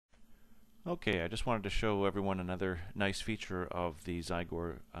Okay, I just wanted to show everyone another nice feature of the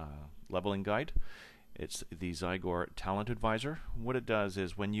Zygor leveling guide. It's the Zygor Talent Advisor. What it does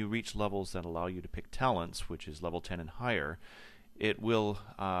is when you reach levels that allow you to pick talents, which is level 10 and higher, it will,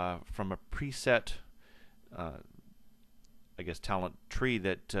 from a preset, I guess, talent tree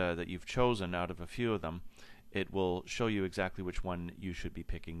that you've chosen out of a few of them, it will show you exactly which one you should be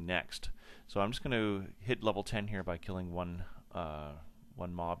picking next. So I'm just going to hit level 10 here by killing one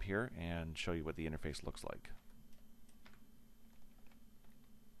mob here and show you what the interface looks like.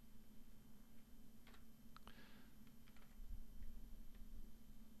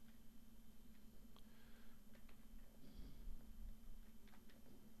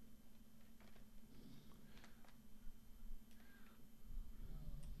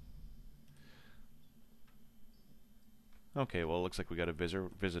 Okay, well, it looks like we got a visitor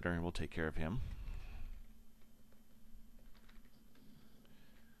and we'll take care of him.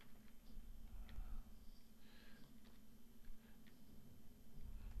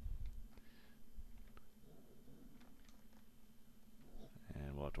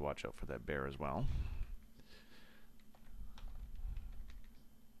 And we'll have to watch out for that bear as well.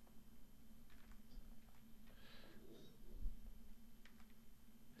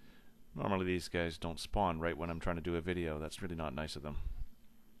 Normally these guys don't spawn right when I'm trying to do a video. That's really not nice of them.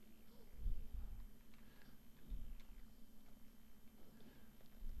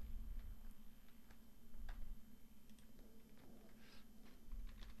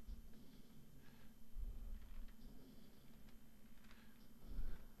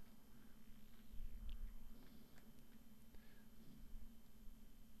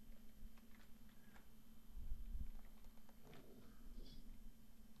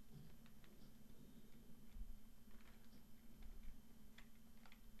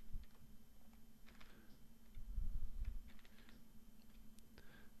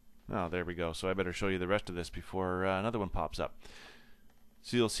 Oh, there we go. So I better show you the rest of this before another one pops up.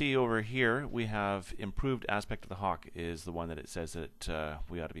 So you'll see over here we have improved aspect of the hawk is the one that it says that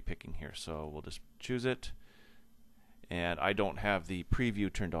we ought to be picking here. So we'll just choose it. And I don't have the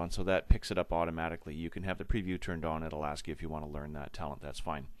preview turned on, so that picks it up automatically. You can have the preview turned on. It'll ask you if you want to learn that talent. That's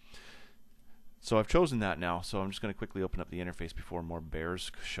fine. So I've chosen that now, so I'm just going to quickly open up the interface before more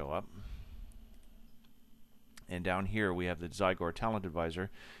bears show up. And down here we have the Zygor Talent Advisor.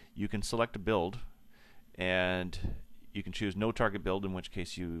 You can select a build, and you can choose no target build, in which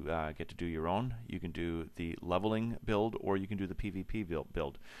case you get to do your own. You can do the leveling build, or you can do the PvP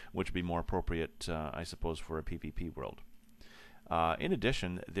build, which would be more appropriate, I suppose, for a PvP world. In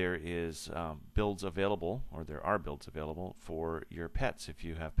addition, there is builds available, or there are builds available for your pets if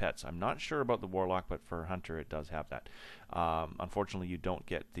you have pets. I'm not sure about the Warlock, but for Hunter it does have that. Unfortunately, you don't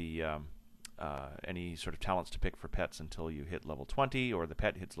get the any sort of talents to pick for pets until you hit level 20 or the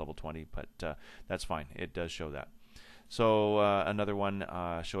pet hits level 20, but that's fine. It does show that. So another one,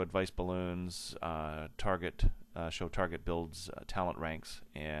 show advice balloons, show target builds, talent ranks,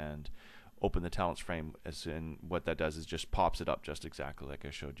 and open the talents frame. As in, what that does is just pops it up just exactly like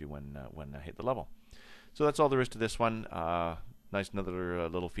I showed you when I hit the level. So that's all there is to this one. Nice another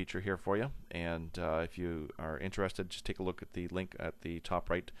little feature here for you, and if you are interested, just take a look at the link at the top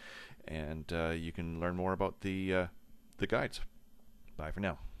right, and you can learn more about the guides. Bye for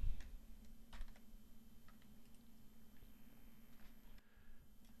now.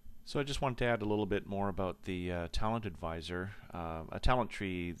 So I just wanted to add a little bit more about the Talent Advisor. A talent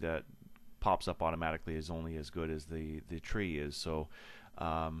tree that pops up automatically is only as good as the tree is. So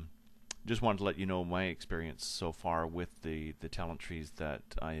just wanted to let you know my experience so far with the talent trees that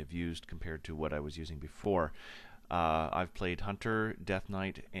I have used compared to what I was using before. I've played Hunter, Death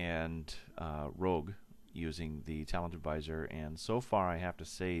Knight, and Rogue using the Talent Advisor, and so far I have to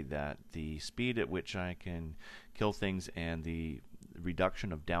say that the speed at which I can kill things and the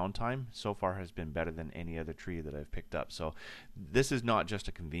reduction of downtime so far has been better than any other tree that I've picked up. So this is not just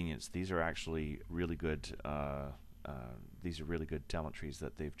a convenience. These are actually really good talent trees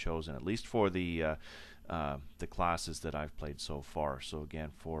that they've chosen, at least for the classes that I've played so far. So again,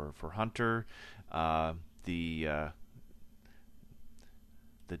 for Hunter, the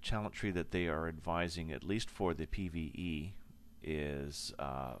talent tree that they are advising, at least for the PvE, is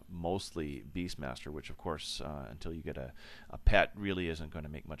mostly Beastmaster, which of course until you get a pet really isn't going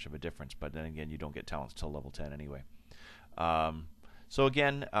to make much of a difference, but then again you don't get talents till level 10 anyway. So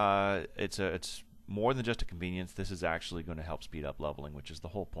again, it's more than just a convenience. This is actually going to help speed up leveling, which is the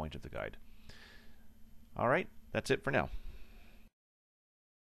whole point of the guide. Alright, that's it for now.